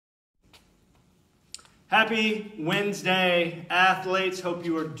Happy Wednesday, athletes. Hope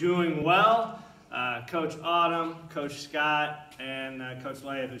you are doing well. Coach Autumn, Coach Scott, and Coach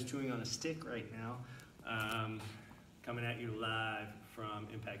Leia, who's chewing on a stick right now, coming at you live from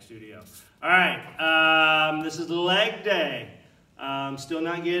Impact Studio. All right, this is leg day. Still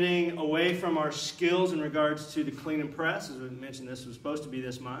not getting away from our skills in regards to the clean and press. As we mentioned, this was supposed to be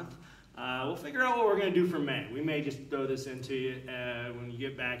this month. We'll figure out what we're going to do for May. We may just throw this into you when you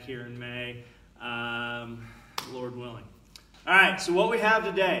get back here in May, Lord willing. All right, so what we have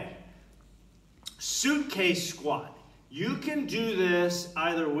today, suitcase squat. You can do this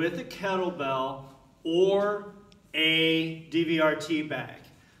either with a kettlebell or a DVRT bag.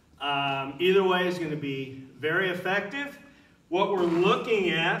 Either way is going to be very effective. What we're looking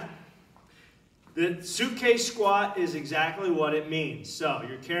at, the suitcase squat is exactly what it means. So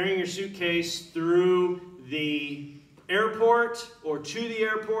you're carrying your suitcase through the airport or to the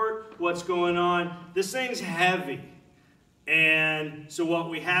airport. What's going on? This thing's heavy. And so what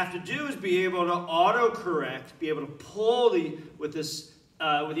we have to do is be able to auto-correct, be able to pull with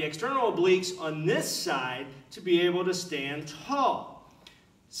the external obliques on this side to be able to stand tall.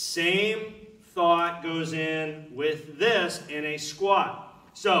 Same thought goes in with this in a squat.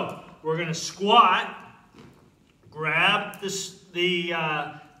 So we're going to squat, grab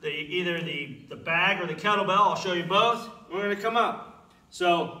either the bag or the kettlebell. I'll show you both. We're going to come up.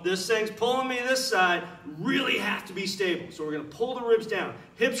 So this thing's pulling me this side. Really have to be stable. So we're going to pull the ribs down.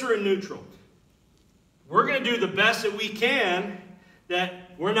 Hips are in neutral. We're going to do the best that we can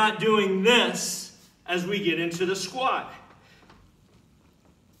that we're not doing this as we get into the squat.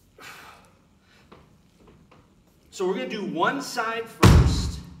 So we're going to do one side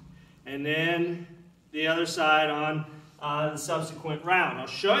first, and then the other side on the subsequent round. I'll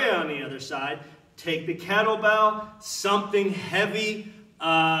show you on the other side. Take the kettlebell, something heavy.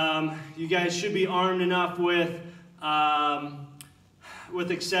 You guys should be armed enough with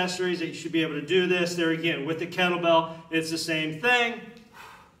accessories that you should be able to do this. There again, with the kettlebell, it's the same thing.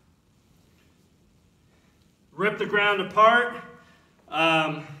 Rip the ground apart.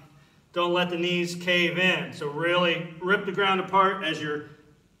 Don't let the knees cave in. So really rip the ground apart as you're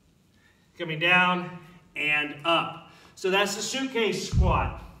coming down and up. So that's the suitcase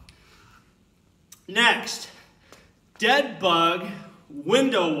squat. Next, dead bug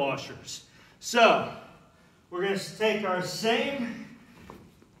window washers. So we're going to take our same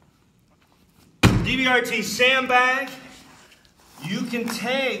DVRT sandbag. You can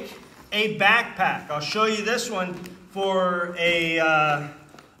take a backpack. I'll show you this one for a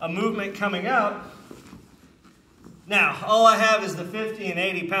movement coming up. Now, all I have is the 50 and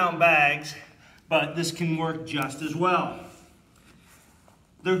 80 pound bags, but this can work just as well.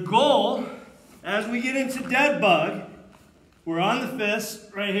 The goal, as we get into dead bug, we're on the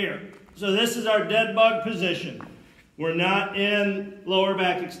fist right here. So this is our dead bug position. We're not in lower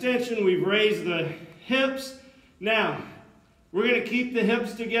back extension. We've raised the hips. Now, we're going to keep the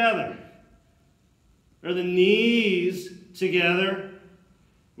hips together, or the knees together.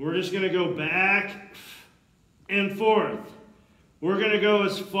 We're just going to go back and forth. We're going to go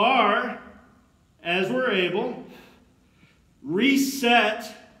as far as we're able.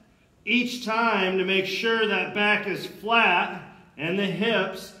 Reset each time to make sure that back is flat and the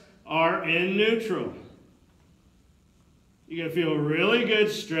hips are in neutral. You're going to feel a really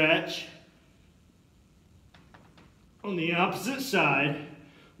good stretch on the opposite side.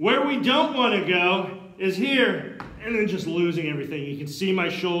 Where we don't want to go is here, and then just losing everything. You can see my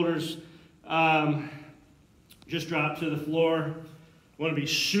shoulders just drop to the floor. Want to be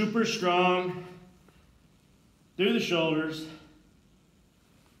super strong through the shoulders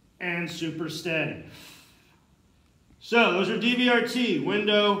and super steady. So those are DVRT,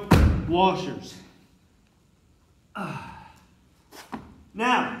 window washers.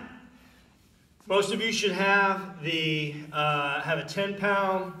 Now, most of you should have have a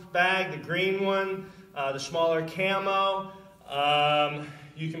 10-pound bag, the green one, the smaller camo.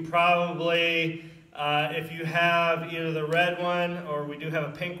 You can probably, if you have either the red one or we do have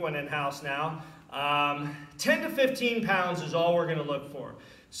a pink one in-house now, 10 to 15 pounds is all we're going to look for.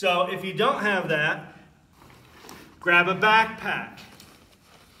 So if you don't have that, grab a backpack.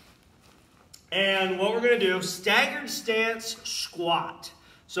 And what we're going to do, staggered stance squat.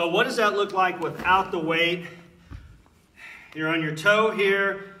 So what does that look like without the weight? You're on your toe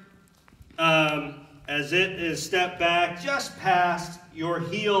here as it is stepped back just past your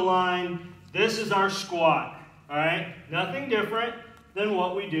heel line. This is our squat, all right? Nothing different than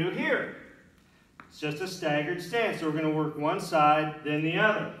what we do here. It's just a staggered stance. So we're going to work one side, then the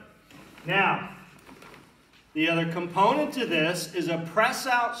other. Now, The other component to this is a press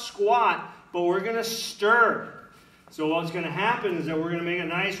out squat, but we're going to stir. So what's going to happen is that we're going to make a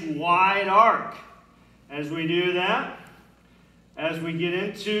nice wide arc. As we do that, as we get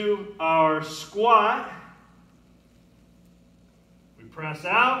into our squat, we press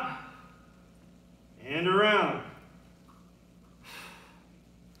out and around.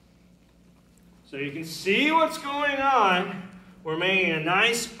 So you can see what's going on. We're making a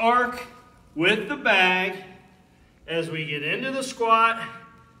nice arc with the bag as we get into the squat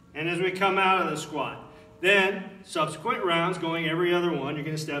and as we come out of the squat. Then, subsequent rounds, going every other one, you're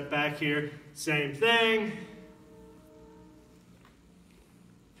going to step back here, same thing.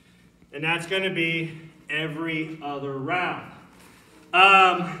 And that's going to be every other round.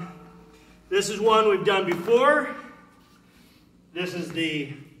 This is one we've done before. This is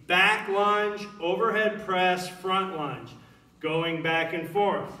the back lunge, overhead press, front lunge, going back and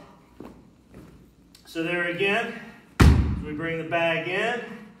forth. So there again, we bring the bag in,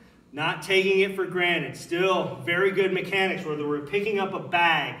 not taking it for granted. Still very good mechanics, whether we're picking up a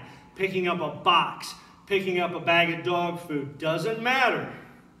bag, picking up a box, picking up a bag of dog food, doesn't matter.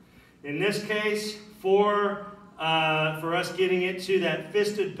 In this case, for us getting it to that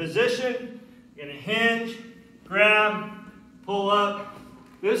fisted position, you're going to hinge, grab, pull up.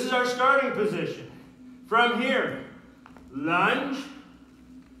 This is our starting position. From here, lunge,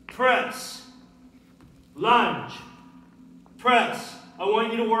 press, lunge, press. I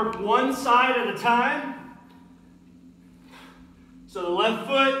want you to work one side at a time. So the left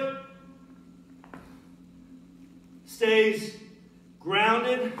foot stays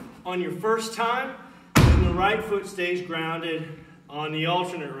grounded on your first time, and the right foot stays grounded on the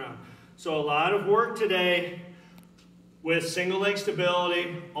alternate round. So a lot of work today with single leg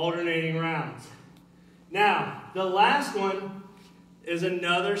stability, alternating rounds. Now, the last one is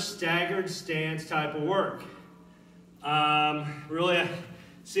another staggered stance type of work. Really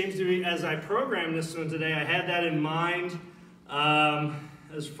seems to be, as I programmed this one today, I had that in mind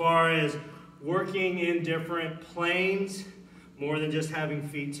as far as working in different planes more than just having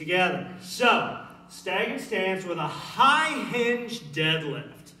feet together. So, staggered stance with a high hinge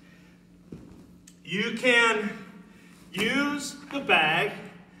deadlift. You can use the bag.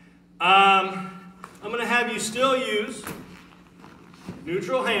 I'm going to have you still use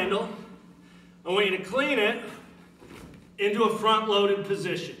neutral handle. I want you to clean it into a front-loaded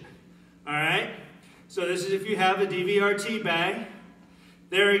position. All right? So this is if you have a DVRT bag.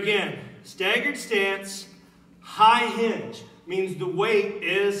 There again, staggered stance, high hinge. Means the weight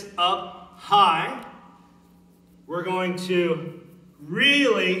is up high. We're going to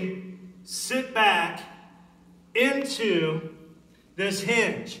really sit back into this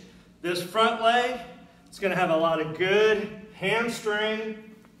hinge. This front leg, it's going to have a lot of good hamstring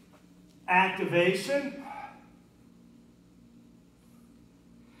activation.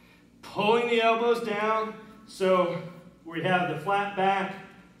 Pulling the elbows down so we have the flat back.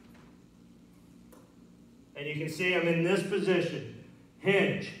 And you can see I'm in this position.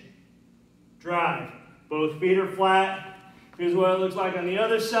 Hinge, drive. Both feet are flat. Here's what it looks like on the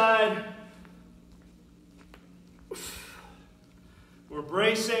other side. We're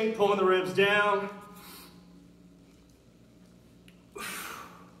bracing, pulling the ribs down.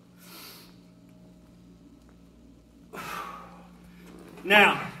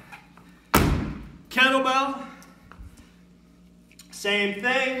 Now, kettlebell, same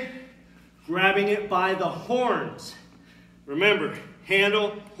thing, grabbing it by the horns. Remember,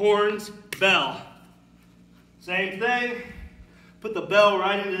 handle, horns, bell. Same thing, put the bell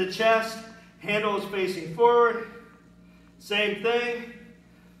right into the chest, handle is facing forward. Same thing,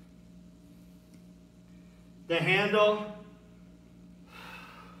 the handle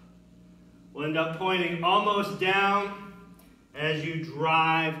will end up pointing almost down as you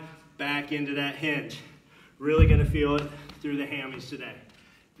drive back into that hinge. Really going to feel it through the hammies today.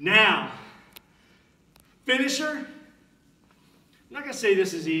 Now, finisher. I'm not going to say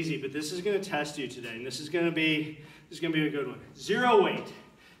this is easy, but this is going to test you today, and this is going to be a good one. Zero weight.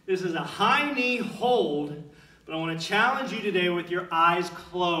 This is a high knee hold, but I want to challenge you today with your eyes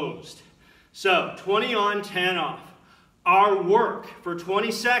closed. So, 20 on, 10 off. Our work for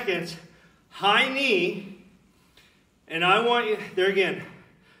 20 seconds, high knee, and I want you, there again,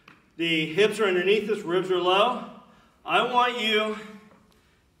 the hips are underneath us, ribs are low. I want you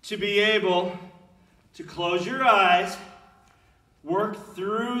to be able to close your eyes, work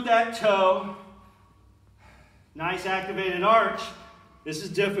through that toe, nice activated arch. This is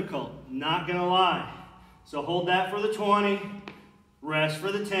difficult, not gonna lie. So hold that for the 20, rest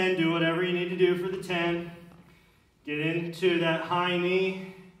for the 10, do whatever you need to do for the 10. Get into that high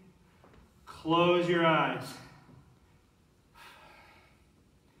knee, close your eyes.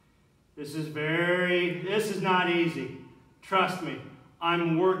 This is not easy. Trust me,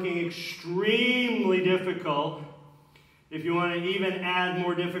 I'm working extremely difficult. If you want to even add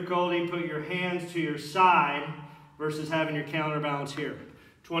more difficulty, put your hands to your side versus having your counterbalance here.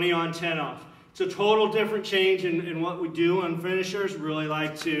 20 on, 10 off. It's a total different change in what we do on finishers. Really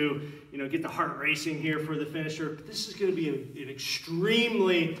like to, get the heart racing here for the finisher. But this is going to be an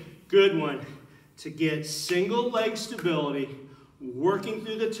extremely good one to get single leg stability, working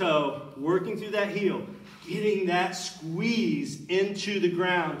through the toe, working through that heel, getting that squeeze into the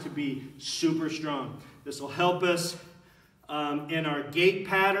ground to be super strong. This will help us in our gait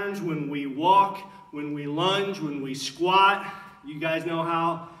patterns when we walk, when we lunge, when we squat. You guys know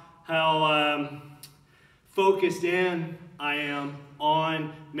how focused in I am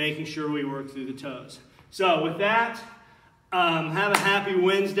on making sure we work through the toes. So with that, have a happy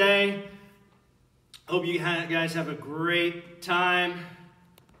Wednesday. Hope you guys have a great time.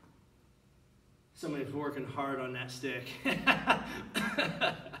 Somebody's working hard on that stick.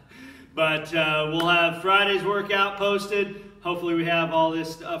 But we'll have Friday's workout posted. Hopefully we have all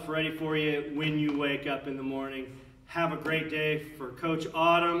this stuff ready for you when you wake up in the morning. Have a great day. For Coach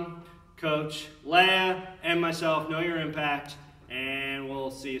Autumn, Coach Leah, and myself, Know Your Impact, and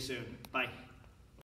we'll see you soon. Bye.